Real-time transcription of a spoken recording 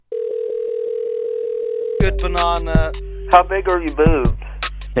banana. How big are your boobs?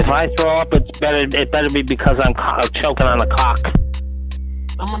 If I throw up, it better be because I'm choking on a cock.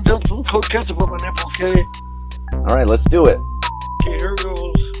 I'm gonna dump some cold ketchup on my nipples, okay? All right, let's do it. Okay, here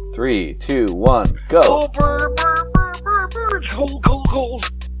goes. 3, 2, 1, go. Oh, burr, it's cold.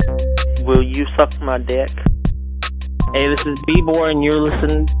 Will you suck my dick? Hey, this is B-Boy, and you're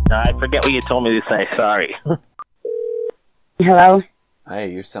listening. I forget what you told me to say. Sorry. Hello?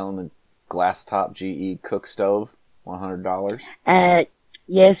 Hey, you're selling the glass top GE cook stove, $100?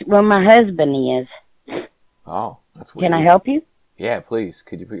 Yes, well, my husband is. Oh, that's weird. Can I help you? Yeah, please.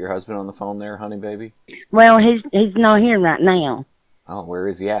 Could you put your husband on the phone there, honey baby? Well, he's not here right now. Oh, where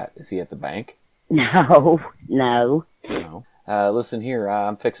is he at? Is he at the bank? No. No. Listen here,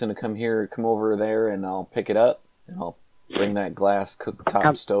 I'm fixing to come over there, and I'll pick it up, and I'll bring that glass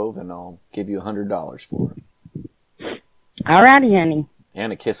cooktop stove, and I'll give you $100 for it. All righty, honey.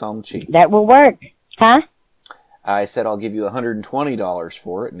 And a kiss on the cheek. That will work. Huh? I said I'll give you $120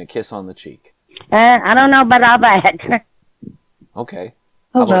 for it, and a kiss on the cheek. I don't know about all that. Okay.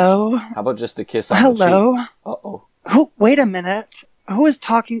 Hello. How about just a kiss on the cheek? Hello. Uh-oh. Oh, wait a minute. Who is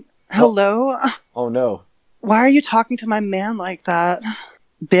talking? Hello? Oh, no. Why are you talking to my man like that?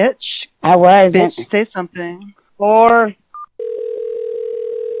 Bitch. I wasn't. Bitch, say something. Or...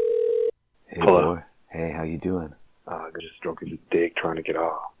 Hey, Hello. boy. Hey, how you doing? Just stroking your dick, trying to get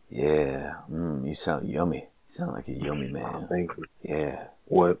off. Yeah. You sound yummy. You sound like a yummy man. Thanks. Yeah.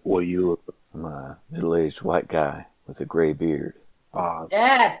 What are you? I'm a middle-aged white guy with a gray beard.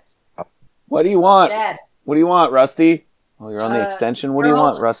 Dad! What do you want? Dad! What do you want, Rusty? Oh, you're on the extension? What do you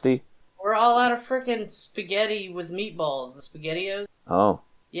want, Rusty? We're all out of frickin' spaghetti with meatballs. The SpaghettiOs? Oh.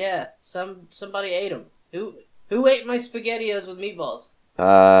 Yeah, somebody ate them. Who ate my SpaghettiOs with meatballs?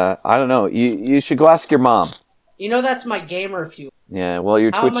 I don't know. You should go ask your mom. You know that's my gamer fuel. Yeah, well,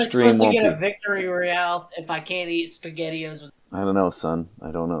 your How Twitch am I stream supposed to won't get be... a victory royale if I can't eat SpaghettiOs with... I don't know, son.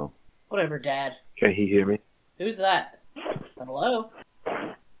 I don't know. Whatever, Dad. Can he hear me? Who's that? Hello?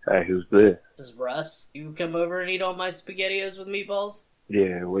 Hey, who's this? This is Russ. You come over and eat all my SpaghettiOs with meatballs?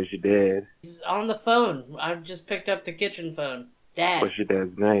 Yeah, where's your dad? He's on the phone. I just picked up the kitchen phone. Dad. What's your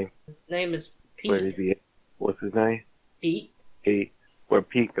dad's name? His name is Pete. Where is he at? What's his name? Pete? Pete. Where'd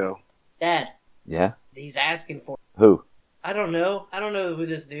Pete go? Dad. Yeah? He's asking for... Who? I don't know. I don't know who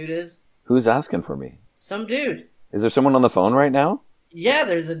this dude is. Who's asking for me? Some dude. Is there someone on the phone right now? Yeah,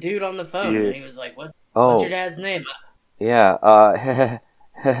 there's a dude on the phone. Yeah. And he was like, what's Oh. your dad's name? Yeah,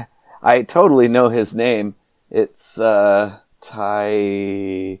 I totally know his name. It's, Ty...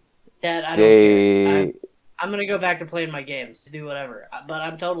 Dad, I don't Day... care. I'm gonna go back to playing my games. Do whatever. But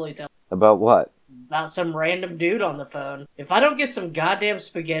I'm totally telling About what? about some random dude on the phone. If I don't get some goddamn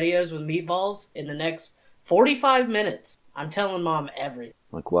SpaghettiOs with meatballs in the next 45 minutes, I'm telling Mom everything.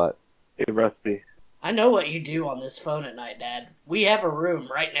 Like what? Hey, Rusty. I know what you do on this phone at night, Dad. We have a room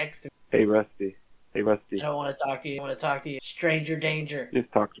right next to it. Hey, Rusty. Hey, I Rusty. don't want to talk to you. I want to talk to you. Stranger danger.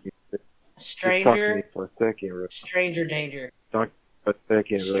 Just talk to me. Just talk to me Stranger. for a second, Rusty. Stranger danger. Talk for a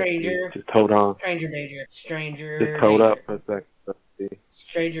second, Rusty. Stranger. Just hold on. Stranger danger. Stranger Just hold danger. up for a second, Rusty.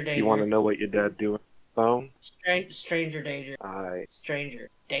 Stranger danger. You want to know what your dad doing on the phone? Stranger danger. Alright. Stranger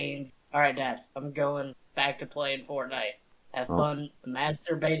danger. Alright, Dad. I'm going back to playing Fortnite. Have fun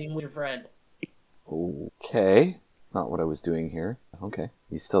masturbating with your friend. Okay. Not what I was doing here. Okay.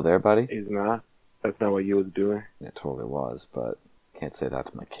 You still there, buddy? He's not. That's not what you was doing. It totally was, but can't say that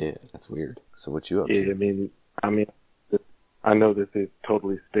to my kid. That's weird. So what you up Yeah, to? I mean, I know this is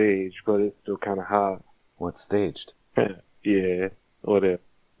totally staged, but it's still kind of hot. What's staged? Yeah, whatever.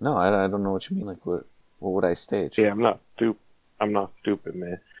 No, I don't know what you mean. Like, what would I stage? Yeah, I'm not stupid. I'm not stupid,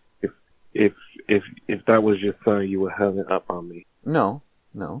 man. If that was your son, you would hang up on me. No,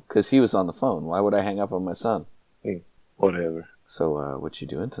 because he was on the phone. Why would I hang up on my son? Whatever. So, what you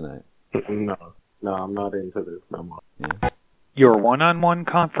doing tonight? No, I'm not into this no more. Yeah. Your one-on-one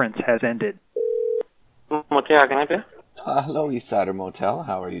conference has ended. Motel, can I help you? Hello, Eastsider Motel.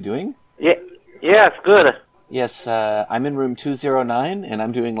 How are you doing? Yes, good. Yes, I'm in room 209, and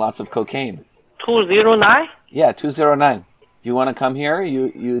I'm doing lots of cocaine. 209? Yeah, 209. You want to come here?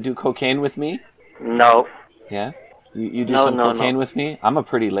 You do cocaine with me? No. Yeah? You do some cocaine with me? I'm a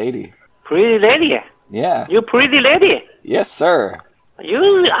pretty lady. Pretty lady? Yeah. You pretty lady? Yes, sir. You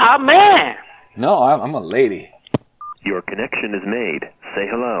are man. No, I'm a lady. Your connection is made. Say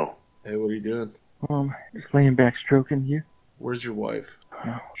hello. Hey, what are you doing? Just laying back stroking you. Where's your wife?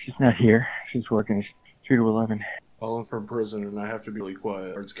 No, she's not here. She's working 3 to 11. Calling from prison and I have to be really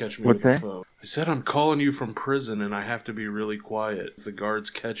quiet. Guards catch me What's with that? the phone. I said I'm calling you from prison and I have to be really quiet. If the guards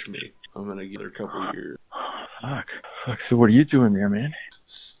catch me, I'm gonna get a couple years. Fuck. So what are you doing there, man?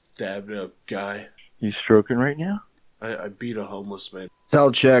 Stabbed up guy. You stroking right now? I beat a homeless man.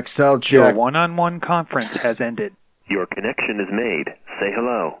 Cell check, cell Your check. one-on-one conference has ended. Your connection is made. Say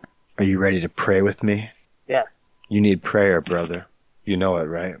hello. Are you ready to pray with me? Yeah. You need prayer, brother. You know it,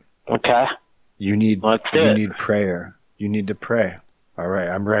 right? Okay. You need Let's do you it. need prayer. You need to pray. All right,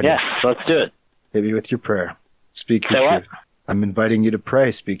 I'm ready. Yes, let's do it. Hit me with your prayer. Speak your Say what? truth. I'm inviting you to pray.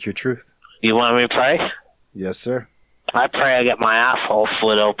 Speak your truth. You want me to pray? Yes, sir. I pray I get my asshole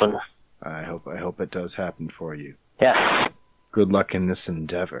slit open. I hope it does happen for you. Yes. Good luck in this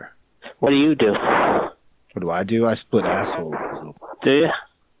endeavor. What do you do? What do? I split assholes. Do you?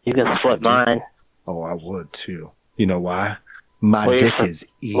 You can split mine. Oh, I would too. You know why? My Well, dick you're- is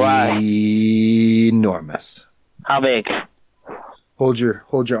Why? enormous. How big? Hold your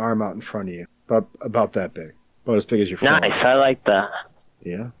arm out in front of you. About that big. About as big as your phone. Nice, I like that.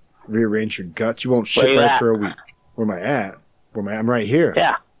 Yeah. Rearrange your guts. You won't Where shit you right at? for a week. Where am I at? I'm right here.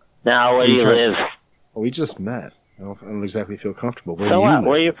 Yeah. Now, where do you live? Well, we just met. I don't exactly feel comfortable. Where So do you what? live?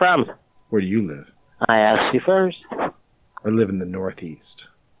 Where are you from? Where do you live? I asked you first. I live in the Northeast.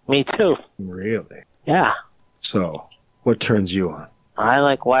 Me too. Really? Yeah. So, what turns you on? I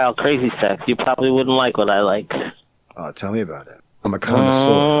like wild, crazy sex. You probably wouldn't like what I like. Tell me about it. I'm a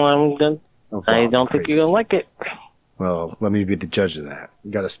connoisseur. I'm good. of I wild, don't think crazy you're gonna like it. Well, let me be the judge of that.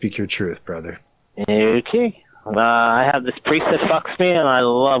 You gotta speak your truth, brother. Okay. I have this priest that fucks me, and I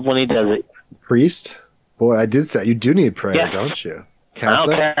love when he does it. Priest? Boy, I did say you do need prayer, Yes. don't you? I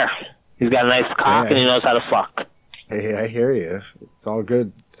Catholic? don't care. He's got a nice cock, and he knows how to fuck. Hey, I hear you. It's all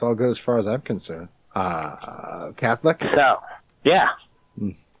good. It's all good as far as I'm concerned. Catholic? So, yeah.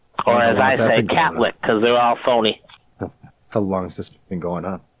 Or How as long I has that say, been going on? Catholic, because they're all phony. How long has this been going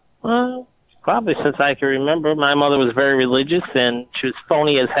on? Well, probably since I can remember. My mother was very religious, and she was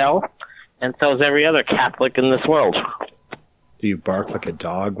phony as hell, and so is every other Catholic in this world. Do you bark like a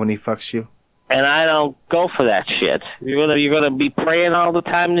dog when he fucks you? And I don't go for that shit. You're gonna be praying all the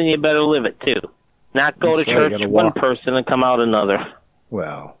time, then you better live it too. Not go That's to right, you church gotta one walk. person and come out another.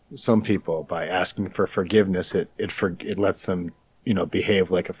 Well, some people, by asking for forgiveness, it lets them,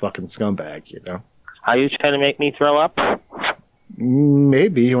 behave like a fucking scumbag, you know? Are you trying to make me throw up?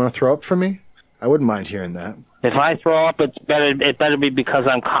 Maybe. You want to throw up for me? I wouldn't mind hearing that. If I throw up, it better be because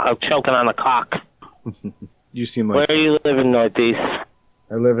I'm choking on a cock. You seem like... Where do you live in Northeast?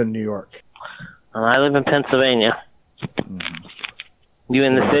 I live in New York. I live in Pennsylvania. You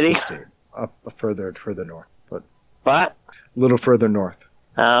in the city? State. Up further north. But What? a little further north.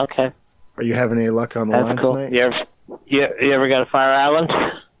 Oh, okay. Are you having any luck on the line That's cool. tonight? You ever got a Fire Island?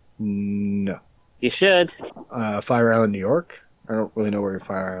 No. You should. Fire Island, New York? I don't really know where your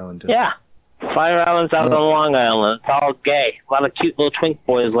Fire Island is. Yeah. Fire Island's out on Long Island. It's all gay. A lot of cute little twink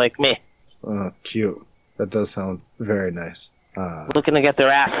boys like me. Oh, cute. That does sound very nice. Looking to get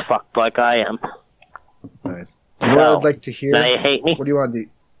their ass fucked like I am. Nice. You know what I'd like to hear? Now you hate me? What do you want to do?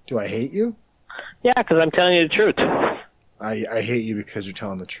 Do I hate you? Yeah, because I'm telling you the truth. I hate you because you're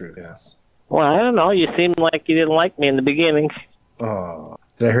telling the truth, yes. Well, I don't know. You seemed like you didn't like me in the beginning. Oh,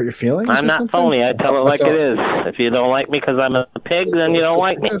 did I hurt your feelings? I'm or not something? phony. I tell it like it is. If you don't like me because I'm a pig, then you don't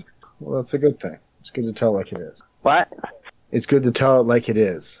like me. Well, that's a good thing. It's good to tell it like it is. What? It's good to tell it like it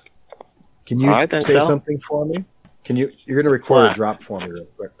is. Can you I think say so. something for me? You're going to record What? a drop for me real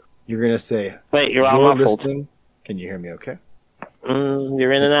quick. You're going to say, Wait, you're all muffled. listening. Can you hear me okay?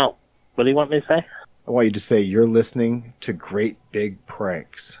 You're in and out. What do you want me to say? I want you to say, you're listening to Great Big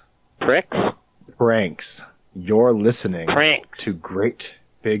Pranks. Pricks? Pranks. You're listening Pranks. to Great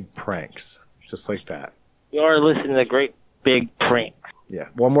Big Pranks. Just like that. You're listening to Great Big Pranks. Yeah.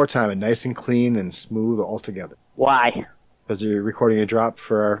 One more time, and nice and clean and smooth all together. Why? Because you're recording a drop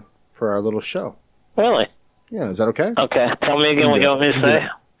for our little show. Really? Yeah, is that okay? Okay. Tell me again what you want me to say.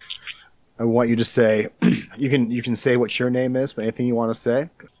 I want you to say, you can say what your name is, but anything you want to say,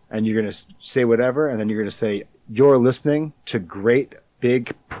 and you're going to say whatever, and then you're going to say, you're listening to Great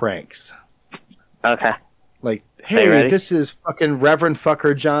Big Pranks. Okay. Like, Are you hey, ready? this is fucking Reverend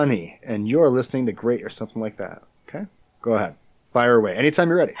Fucker Johnny, and you're listening to Great or something like that. Okay? Go ahead. Fire away. Anytime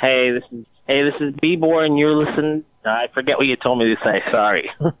you're ready. Hey, this is B-Boy, and you're listening. I forget what you told me to say. Sorry.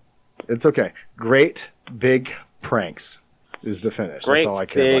 It's okay. Great Big Pranks is the finish. Great That's all I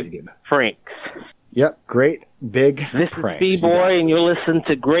care about. Big You did. Pranks. Yep. Great Big This Pranks. is You got B-Boy, it. and you're listening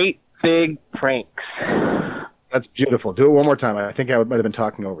to Great Big Pranks. That's beautiful. Do it one more time. I think I might have been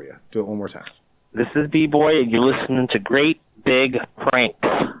talking over you. Do it one more time. This is B-Boy, and you're listening to Great Big Pranks.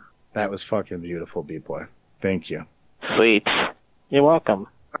 That was fucking beautiful, B-Boy. Thank you. Sweet. You're welcome.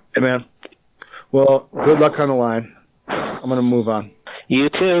 Hey, man. Well, good luck on the line. I'm going to move on. You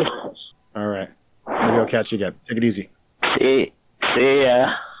too. All right. Maybe I'll catch you again. Take it easy. See ya.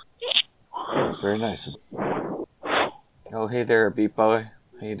 That's very nice. Oh, hey there, Beat Boy.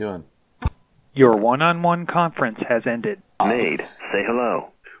 How you doing? Your one-on-one conference has ended. Maid, say hello.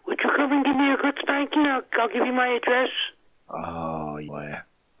 Would you come and give me a good spanking? I'll give you my address. Oh, boy.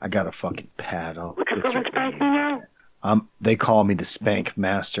 I got a fucking paddle. Would you with come your and spank me name. now? They call me the Spank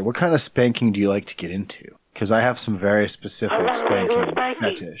Master. What kind of spanking do you like to get into? Because I have some very specific I want a regular spanking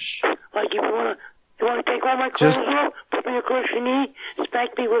spanking. fetish. Like if you wanna take all my clothes off, put me across your knee,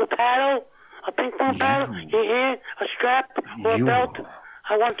 spank me with a paddle, a ping pong paddle, your hand, a strap, or a belt.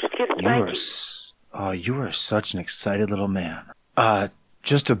 I want to get a spanking. You are such an excited little man.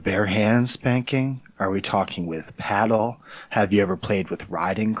 Just a bare hand spanking? Are we talking with paddle? Have you ever played with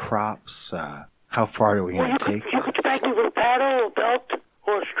riding crops? How far are we going to take You could spank me with a paddle, a belt,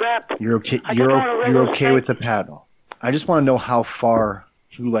 or a strap. You're okay. I just want a You're regular okay with the paddle. I just want to know how far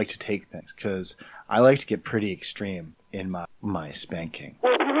you like to take things, because I like to get pretty extreme in my spanking.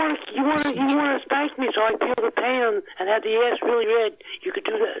 Well, if you want to spank me so I feel the pain and have the ass really red, you could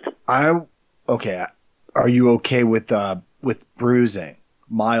do that. Okay. Are you okay with bruising,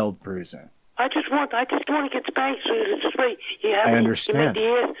 mild bruising? I just want to get spanked so this way you have I understand.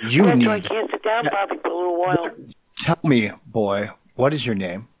 You make the ass You red need. so I can't sit down probably for a little while. Tell me, boy, what is your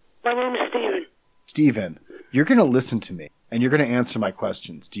name? My name is Steven. Steven, you're going to listen to me, and you're going to answer my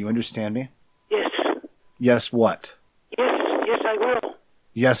questions. Do you understand me? Yes. Yes, what? Yes, I will.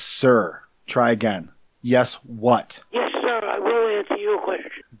 Yes, sir. Try again. Yes, what? Yes, sir, I will answer your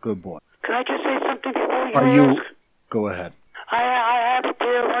question. Good boy. Can I just say something before you Are ask? you... Go ahead. I have a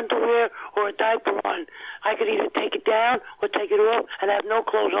pair of underwear or a diaper on. I could either take it down or take it off and have no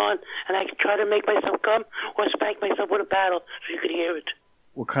clothes on, and I could try to make myself come or spank myself with a paddle so you could hear it.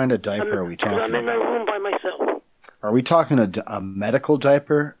 What kind of diaper are we talking I'm in my about? room by myself. Are we talking a medical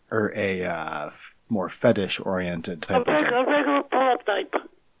diaper or a more fetish-oriented type of diaper? A regular pull-up diaper.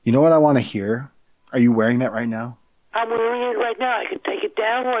 You know what I want to hear? Are you wearing that right now? I'm wearing it right now. I could take it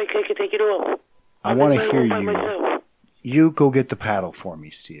down or I could take it off. I want to hear by you. myself. You go get the paddle for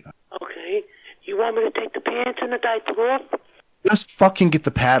me, Steven. Okay. You want me to take the pants and the diaper off? Just fucking get the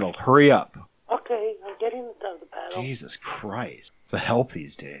paddle. Hurry up. Okay, I'm getting the paddle. Jesus Christ. The help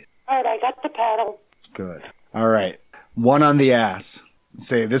these days. All right, I got the paddle. Good. All right. One on the ass.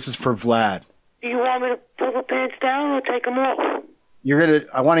 Say, this is for Vlad. Do you want me to pull the pants down or take them off?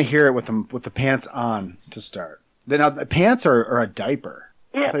 I want to hear it with the pants on to start. Then the pants are a diaper.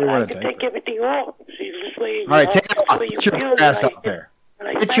 Yeah, I thought you but were I a can diaper. take everything off. See, this way. All right, take it off. Get Get your ass out there.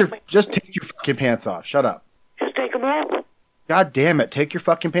 Just take your fucking pants off. Shut up. Just take them off? God damn it. Take your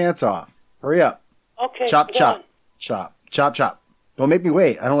fucking pants off. Hurry up. Okay. Chop, go chop. on. Chop. Chop, chop. Don't make me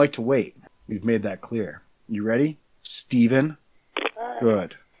wait. I don't like to wait. We've made that clear. You ready? Steven?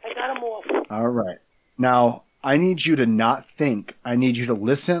 Good. I got them off. All right. Now, I need you to not think. I need you to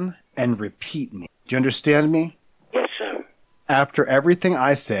listen and repeat me. Do you understand me? Yes, sir. After everything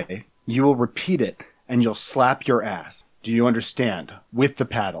I say, you will repeat it and you'll slap your ass. Do you understand? With the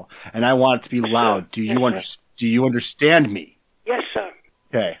paddle. And I want it to be loud. Do you understand me? Yes, sir.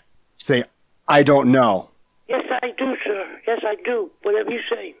 Okay. Say, I don't know. Yes, I do, sir. Yes, I do. Whatever you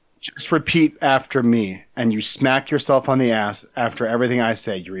say. Just repeat after me, and you smack yourself on the ass after everything I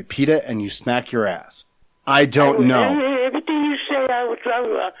say. You repeat it, and you smack your ass. I don't know. Everything you say, I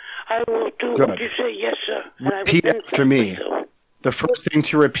will do Good. what you say. Yes, sir. And Repeat I will after me. The first thing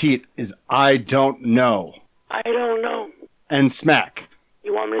to repeat is, I don't know. I don't know. And smack.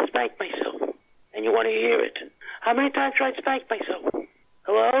 You want me to spank myself, and you want to hear it. How many times should I spank myself?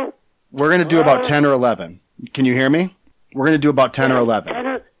 Hello? We're going to do about 10 or 11. Can you hear me? We're going to do about 10 or 11. 10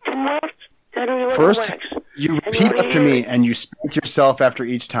 or 11 First, wax. you repeat after me, and you spank yourself after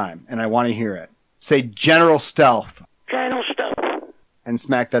each time, and I want to hear it. Say, General Stealth. General Stealth. And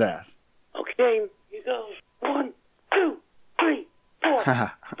smack that ass. Okay, here goes. 1, 2, 3, 4,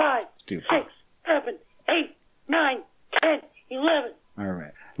 5, Stupid. 6, 7, 8, 9, 10, 11. All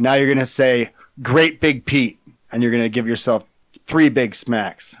right. Now you're going to say, Great Big Pete, and you're going to give yourself 3 big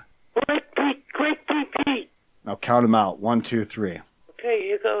smacks. Great Big Pete. Now count them out. 1, 2, 3. Okay,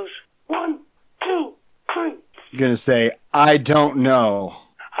 here goes. 1, 2, 3. You're going to say, I don't know.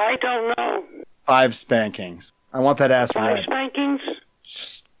 I don't know. 5 spankings. I want that ass 5 red. spankings?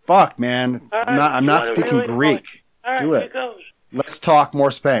 Fuck, man. All right, I'm you not want it speaking really Greek. quick. All right, Do it. here goes. Let's talk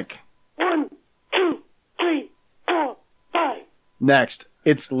more spank. 1, 2, 3, 4, 5. Next,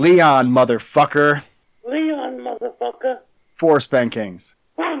 it's Leon, motherfucker. Leon, motherfucker. 4 spankings.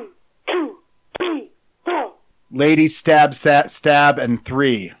 1, 2, 3, 4. Lady stab, stab, and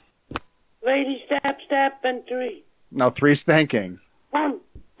 3. Lady stab, and 3. Now 3 spankings. 1,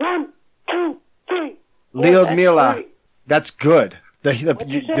 2, 3. Lyudmila. That's good.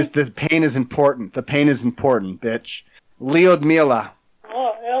 This pain is important. The pain is important, bitch. Lyudmila.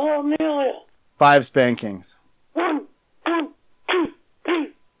 Oh, hello, Amelia. 5 spankings. 1, 2,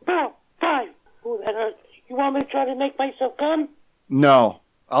 3, 4, 5. Ooh, that hurts. You want me to try to make myself come? No.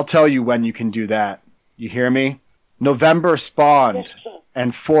 I'll tell you when you can do that. You hear me? November spawned. Yes, sir.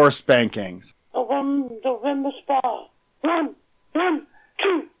 And 4 spankings. November spa. 1,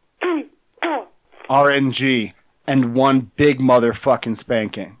 2, 3, 4. RNG. And 1 big motherfucking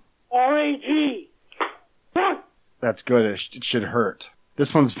spanking. RAG. 1. That's good. It should hurt.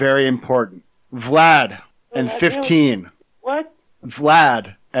 This one's very important. Vlad and 15. What?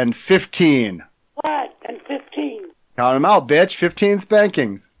 Vlad and 15. Vlad and 15. Count them out, bitch. 15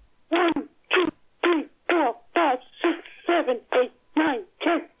 spankings. 1, 2, 3, 4, 5, 6, 7, 8, 9,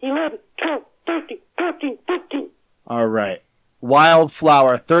 10, 11, 12, 13, 14, 15. All right.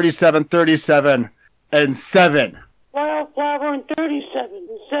 Wildflower 37, 37, and 7. Wildflower and 37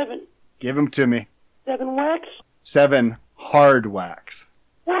 and 7. Give them to me. 7 wax. 7 hard wax.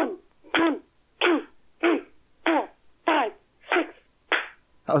 1, 2, 3, 4, 5, 6.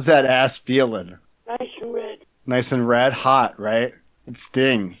 How's that ass feeling? Nice and red. Nice and red? Hot, right? It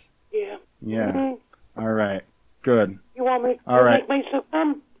stings. Yeah. Yeah. Mm-hmm. All right. Good. You want me to All right. make myself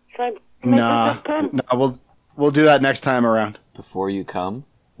come? Try to make myself come? No, we'll do that next time around. Before you come,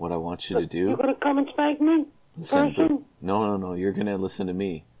 what I want you to do... You're going to come and spank me? Listen, no. You're going to listen to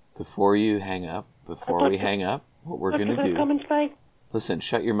me. Before you hang up, what we're going to do... Come and spank? Listen,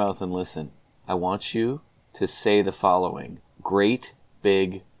 shut your mouth and listen. I want you to say the following. Great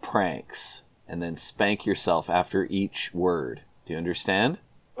big pranks. And then spank yourself after each word. Do you understand?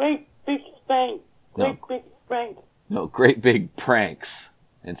 Great big spank. Great big spank. No, great big pranks.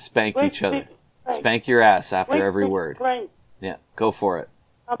 And spank each other. Spank your ass after every word. Prank. Yeah, go for it.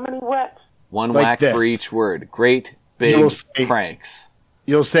 How many whacks? 1 whack for each word. Great big pranks.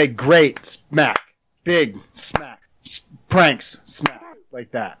 You'll say great smack. Big smack. Pranks smack.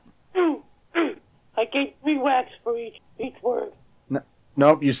 Like that. I gave 3 whacks for each word.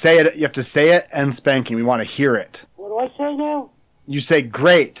 Nope, you say it. You have to say it and spanking. We want to hear it. What do I say now? You say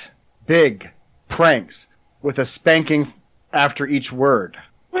great, big, pranks with a spanking after each word.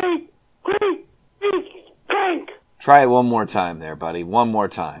 Great, big prank. Try it one more time there, buddy. One more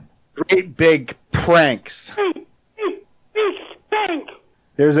time. Great big pranks. Great big spank.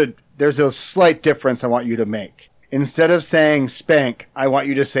 There's a slight difference I want you to make. Instead of saying spank, I want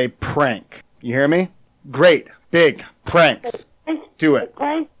you to say prank. You hear me? Great big pranks. Do it.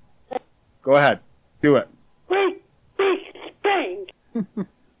 Go ahead. Do it. Great big spank.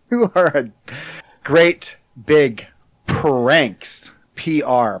 You are a great big pranks.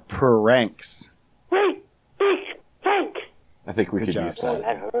 PR. Pranks. Great big prank. I think we could use that.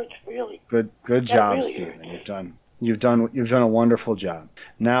 That hurts really. Good job, really Stephen. You've done a wonderful job.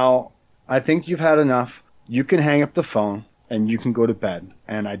 Now, I think you've had enough. You can hang up the phone and you can go to bed.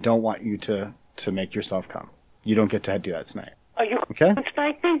 And I don't want you to make yourself come. You don't get to do that tonight. Are you okay?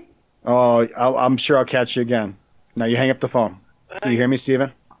 Spanking? Oh, I'm sure I'll catch you again. Now you hang up the phone. Do you hear me,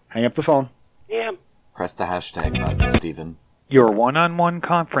 Stephen? Hang up the phone. Yeah. Press the hashtag button, Stephen. Your one-on-one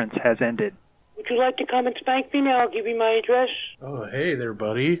conference has ended. Would you like to come and spank me now? I'll give you my address. Oh, hey there,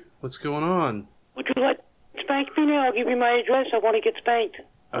 buddy. What's going on? Would you like to spank me now? I'll give you my address. I want to get spanked.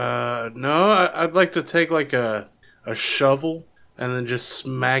 No, I'd like to take like a shovel and then just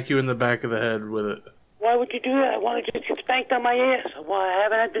smack you in the back of the head with it. Why would you do that? I want to just get spanked on my ass. Well,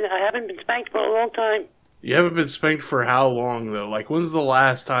 I haven't been spanked for a long time. You haven't been spanked for how long, though? Like, when's the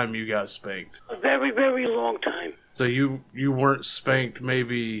last time you got spanked? A very, very long time. So you weren't spanked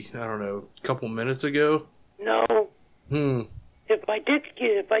maybe, I don't know, a couple minutes ago? No. If I did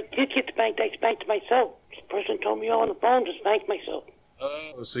get spanked, I spanked myself. This person told me on the phone to spank myself.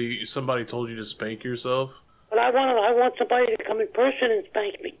 Oh, so somebody told you to spank yourself? But I want somebody to come in person and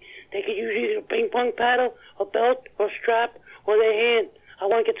spank me. They could use either a ping pong paddle, a belt, or a strap, or their hand. I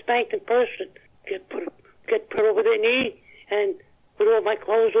want to get spanked in person. Get put over their knee and put all my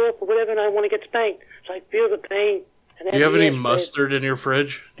clothes off or whatever, and I want to get spanked. So I feel the pain. Do you have any mustard in your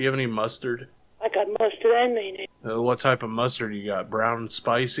fridge? Do you have any mustard? I got mustard and mayonnaise. What type of mustard you got? Brown and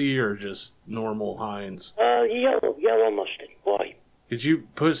spicy or just normal Heinz? Yellow mustard. Why? Could you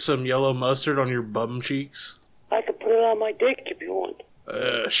put some yellow mustard on your bum cheeks? I could put it on my dick if you want.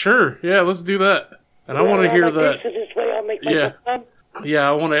 Sure. Yeah, let's do that. And I want to hear that. So this way I'll make myself come. Yeah,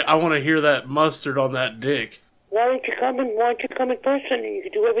 I want to hear that mustard on that dick. Why don't you come in person and you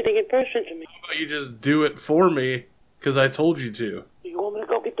can do everything in person to me? How about you just do it for me? Because I told you to. You want me to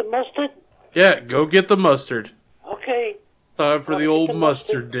go get the mustard? Yeah, go get the mustard. Okay. It's time for the old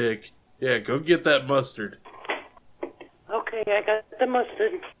mustard dick. Yeah, go get that mustard. Okay. Okay, I got the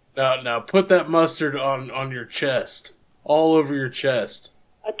mustard. Now put that mustard on your chest. All over your chest.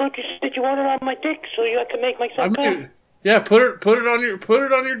 I thought you said you wanted it on my dick, so I can make myself come. Yeah, put it on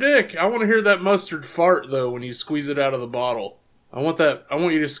your dick. I want to hear that mustard fart though when you squeeze it out of the bottle. I want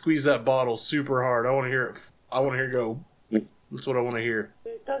you to squeeze that bottle super hard. I want to hear it. I want to hear it go. That's what I want to hear.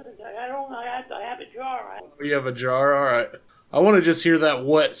 It doesn't. I have a jar. You have a jar? All right. I want to just hear that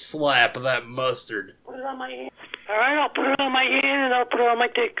wet slap of that mustard. Put it on my hand. All right, I'll put it on my hand and I'll put it on my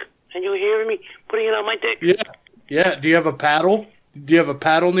dick. And you'll hear me putting it on my dick. Yeah. Yeah. Do you have a paddle? Do you have a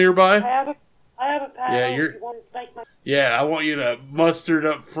paddle nearby? I have a paddle. Yeah, You want to spank my... Yeah, I want you to mustard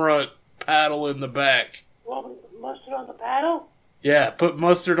up front, paddle in the back. You want me to put mustard on the paddle? Yeah, put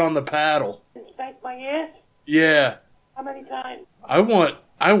mustard on the paddle. And spank my ass? Yeah. How many times? I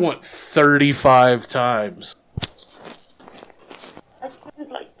want 35 times. That's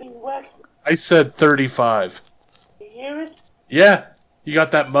like being waxed. I said 35. You hear it? Yeah. You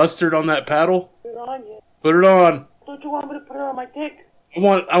got that mustard on that paddle? Put it on you. Put it on. Don't you want me to put it on my dick? I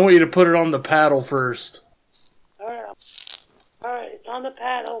want you to put it on the paddle first. All right, it's on the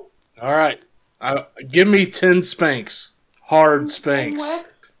paddle. All right. Give me 10 spanks. Hard spanks.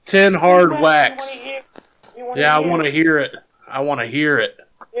 10 hard wax. Yeah, I want to hear it. I want to hear it.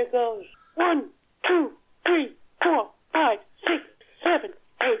 Here goes. 1, 2, 3, 4, 5, 6, 7,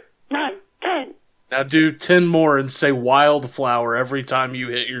 8, 9, 10. Now do 10 more and say wildflower every time you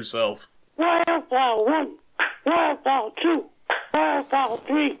hit yourself. Wildflower 1, wildflower 2, wildflower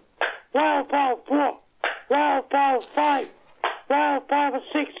 3, wildflower 4, wildflower 5, wildflower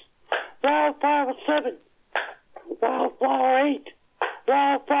 6, wildflower 7, wildflower 8,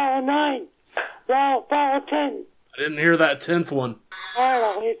 wildflower 9, wildflower 10. I didn't hear that 10th one. Alright,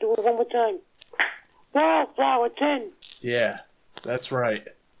 I'll do it one more time. Wildflower 10. Yeah, that's right.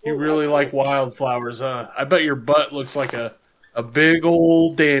 You really like wildflowers, huh? I bet your butt looks like a big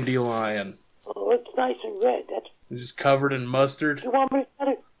old dandelion. Oh, it's nice and red. That's just covered in mustard. You want me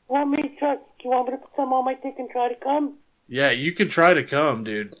to put some on my dick and try to come? Yeah, you can try to come,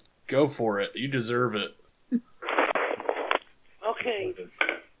 dude. Go for it. You deserve it. Okay.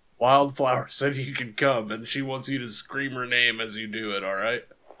 Wildflower said you can come, and she wants you to scream her name as you do it, alright?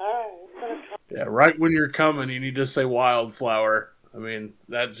 Alright. Yeah, right when you're coming, you need to say Wildflower. I mean,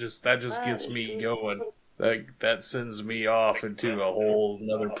 that just gets me going. That sends me off into a whole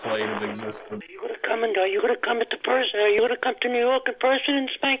another plane of existence. Are you gonna come at the person? Are you gonna come to New York in person and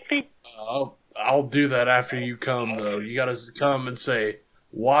spank me? I'll do that after you come, though. You gotta come and say,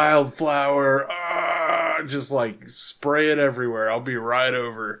 Wildflower, just like spray it everywhere. I'll be right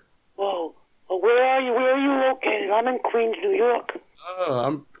over. Whoa. Well, where are you? Where are you located? I'm in Queens, New York.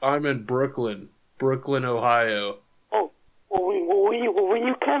 I'm in Brooklyn, Ohio. Oh, when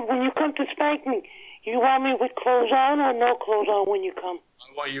you come to spank me, you want me with clothes on or no clothes on when you come?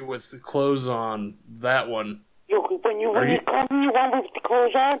 I want you with the clothes on. That one. When you come, you want me with the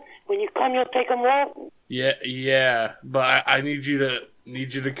clothes on. When you come, you'll take them off. Yeah, but I need you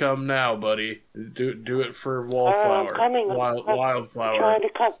to come now, buddy. Do it for Wildflower. I'm coming. Wildflower. I'm trying to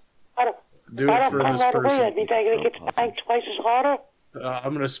come. Do it for this person. I think I'm gonna get spanked twice as harder.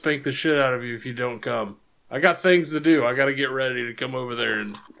 I'm gonna spank the shit out of you if you don't come. I got things to do. I gotta get ready to come over there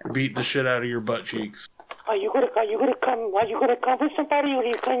and beat the shit out of your butt cheeks. Are you gonna come? Are you gonna come with somebody, or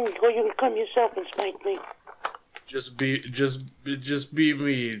you gonna come yourself and spank me? Just be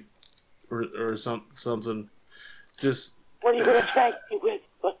me, or something. Just. What are you gonna spank me with?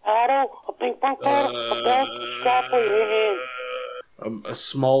 A paddle? A ping pong paddle? A bat? Strap or your hand? A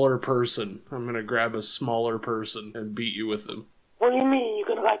smaller person. I'm gonna grab a smaller person and beat you with them. What do you mean?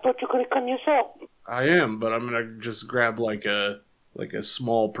 I thought you could come yourself. I am, but I'm gonna just grab like a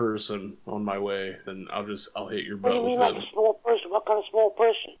small person on my way, and I'll hit your butt with them. What do you mean, like a small person? What kind of small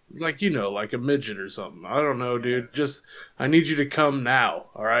person? Like, like a midget or something. I don't know, dude. I need you to come now,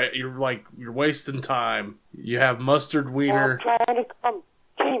 alright? You're wasting time. You have mustard wiener. I'm trying to come.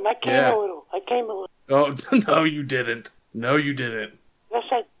 I came a little. Oh, no, you didn't. No, you didn't. Yes,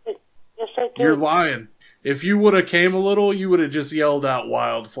 I did. You're lying. If you would have came a little, you would have just yelled out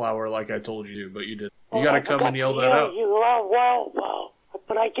Wildflower like I told you to, but you didn't. You gotta come and yell that out. Wow.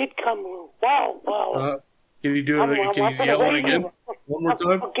 But I did come. Wow. Can you do it? Can you yell it again? One more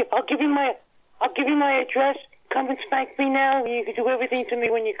time? I'll give you my address. Come and spank me now. You can do everything to me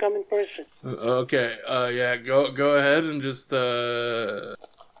when you come in person. Okay. Yeah. Go ahead and just go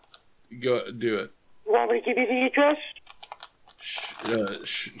do it. You want me to give you the address?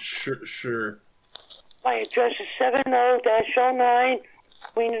 Sure. My address is 70-09,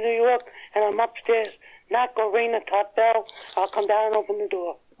 Queens, New York, and I'm upstairs. Knock or ring the top bell. I'll come down and open the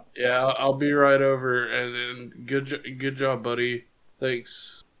door. Yeah, I'll be right over. And good job, buddy.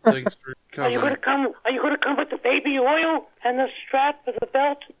 Thanks for coming. Are you gonna come with the baby oil and the strap for the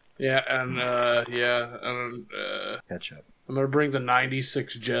belt? Yeah, and Catch up. I'm gonna bring the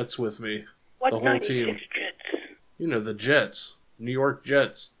 96 Jets with me. What the whole 96 team. Jets? You know the Jets, New York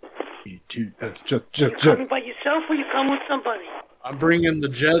Jets. Jets. You coming by yourself or you come with somebody? I'm bringing the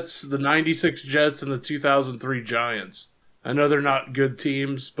Jets, the 96 Jets, and the 2003 Giants. I know they're not good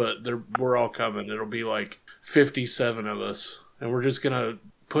teams, but we're all coming. It'll be like 57 of us, and we're just gonna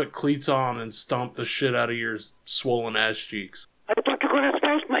put cleats on and stomp the shit out of your swollen ass cheeks. I thought you were gonna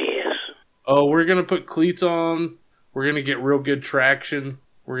spank my ass. Oh, we're gonna put cleats on. We're gonna get real good traction.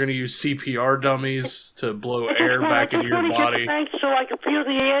 We're gonna use CPR dummies to blow air back into your body. So I can feel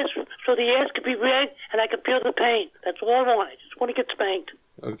the ass, so the ass can be red, and I can feel the pain. That's all I want. I just want to get spanked.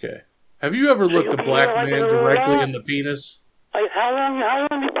 Okay. Have you ever looked a black man directly in the penis? How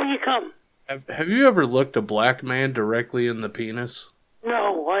long before you come? Have you ever looked a black man directly in the penis?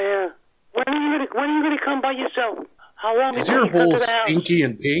 No, when are you gonna come by yourself? How long Is before your you come hole to the house? stinky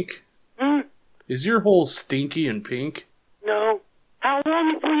and pink? Hmm? Is your hole stinky and pink? No. How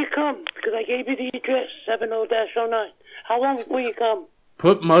long before you come? Because I gave you the address, 70-09. How long before you come?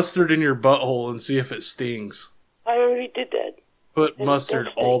 Put mustard in your butthole and see if it stings. I already did that. Put And it mustard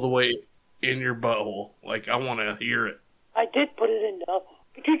does all the way in your butthole. Like, I want to hear it. I did put it in there.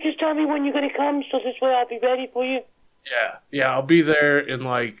 Could you just tell me when you're gonna come, so this way I'll be ready for you? Yeah, I'll be there in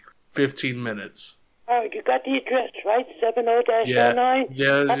like 15 minutes. Alright, you got the address, right? 70-09? Yeah.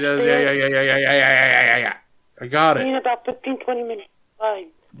 I got See you it. in about 15-20 minutes. Bye.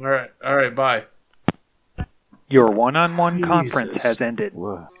 All right, bye. Your one-on-one conference has ended.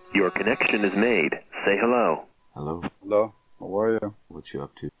 Your connection is made. Say hello. Hello. Hello. How are you? What you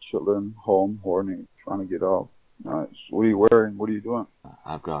up to? Chilling, home, horny, trying to get out. Nice. What are you wearing? What are you doing?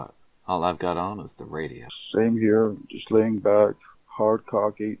 All I've got on is the radio. Same here. Just laying back. Hard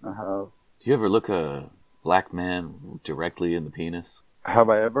cock, 8.5. Do you ever look a black man directly in the penis? Have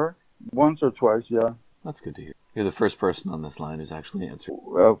I ever? Once or twice, yeah. That's good to hear. You're the first person on this line who's actually answered.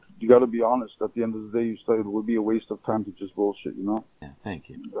 Well, you got to be honest. At the end of the day, you said it would be a waste of time to just bullshit, you know? Yeah, thank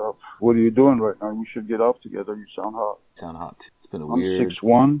you. What are you doing right now? We should get up together. You sound hot. Sound hot, too. It's been a I'm weird...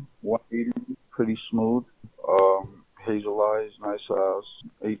 6'1", 180, pretty smooth. Hazel eyes, nice ass,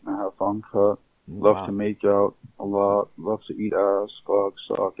 8.5 uncut. Love to make out a lot. Love to eat ass, fuck,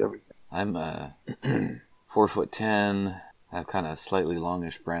 suck, everything. I'm 4'10". I have kind of slightly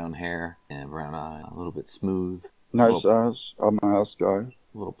longish brown hair and brown eye. A little bit smooth. Nice ass. I'm an ass guy.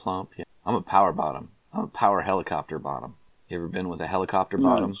 A little plump, yeah. I'm a power bottom. I'm a power helicopter bottom. You ever been with a helicopter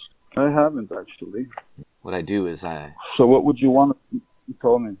bottom? I haven't, actually. What I do is So what would you want to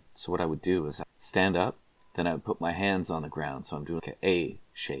tell me? So what I would do is I stand up, then I would put my hands on the ground, so I'm doing like an A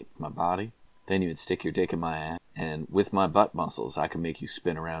shape with my body. Then you would stick your dick in my ass, and with my butt muscles, I can make you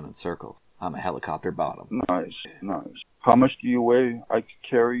spin around in circles. I'm a helicopter bottom. Nice. How much do you weigh? I could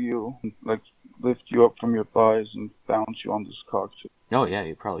carry you, like lift you up from your thighs and bounce you on this cock. Oh yeah,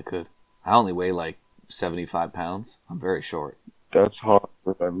 you probably could. I only weigh like 75 pounds. I'm very short. That's hot.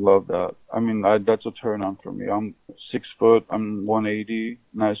 I love that. I mean, that's a turn on for me. I'm 6 foot. I'm 180.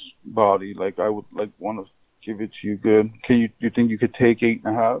 Nice body. Like I would like want to give it to you good. You think you could take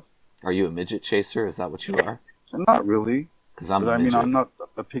 8.5? Are you a midget chaser? Is that what you are? Not really. Because I'm a midget. I'm not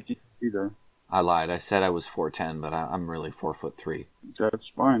a picky either. I lied. I said I was 4'10", but I'm really 4'3". That's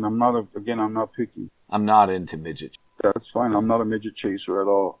fine. I'm not picky. I'm not into midget. That's fine. I'm not a midget chaser at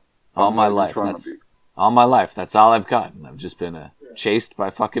all. All my life. That's all I've gotten. I've just been chased by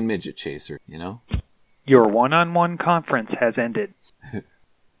fucking midget chaser, you know? Your one-on-one conference has ended.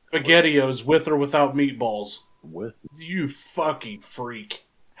 SpaghettiOs with or without meatballs? With. You fucking freak.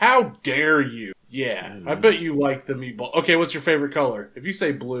 How dare you? Yeah, I bet you like the meatball. Okay, what's your favorite color? If you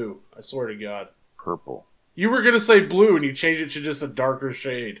say blue, I swear to God. Purple. You were going to say blue and you changed it to just a darker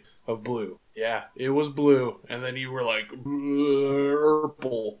shade of blue. Yeah, it was blue. And then you were like,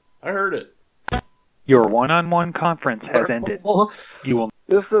 purple. I heard it. Your one-on-one conference has ended. You will.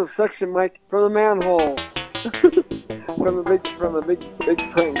 This is Section Mike from the manhole. from the big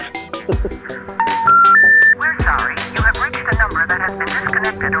prank. We're sorry. You have reached a number that has been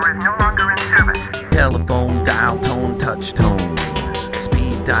disconnected or is no longer in service. Telephone, dial tone, touch tone.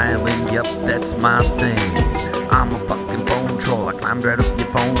 Speed dialing, yep, that's my thing. I'm a fucking phone troll. I climbed right up your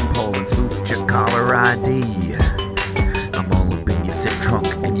phone pole and spoofed your caller ID. I'm all up in your sick trunk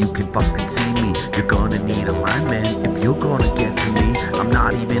and you can fucking see me. You're gonna need a lineman if you're gonna get to me. I'm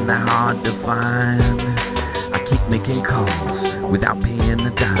not even that hard to find. I keep making calls without paying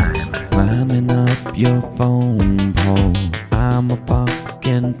a dime. Climbing up your phone pole. I'm a fuck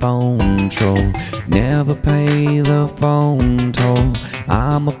fucking phone troll. Never pay the phone toll.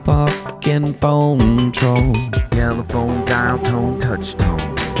 I'm a fucking phone troll. Telephone dial tone, touch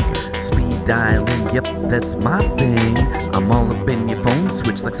tone. Speed dialing, yep, that's my thing. I'm all up in your phone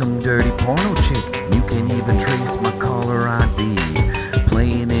switch like some dirty porno chick. You can even trace my caller ID.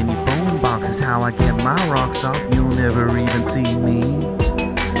 Playing in your phone box is how I get my rocks off. You'll never even see me.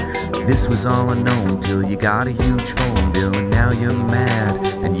 This was all unknown till you got a huge phone bill, and now you're mad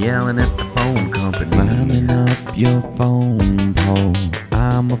and yelling at the phone company. Lining up your phone pole.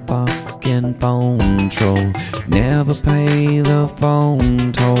 I'm a fucking phone troll. Never pay the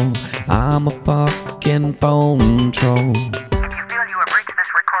phone toll. I'm a fucking phone troll. If you feel you have reached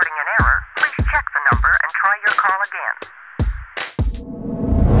this recording in error, please check the number and try your call again.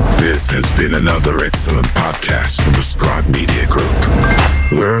 This has been another excellent podcast from the Scribe Media Group.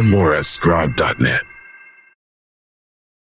 Learn more at scribe.net.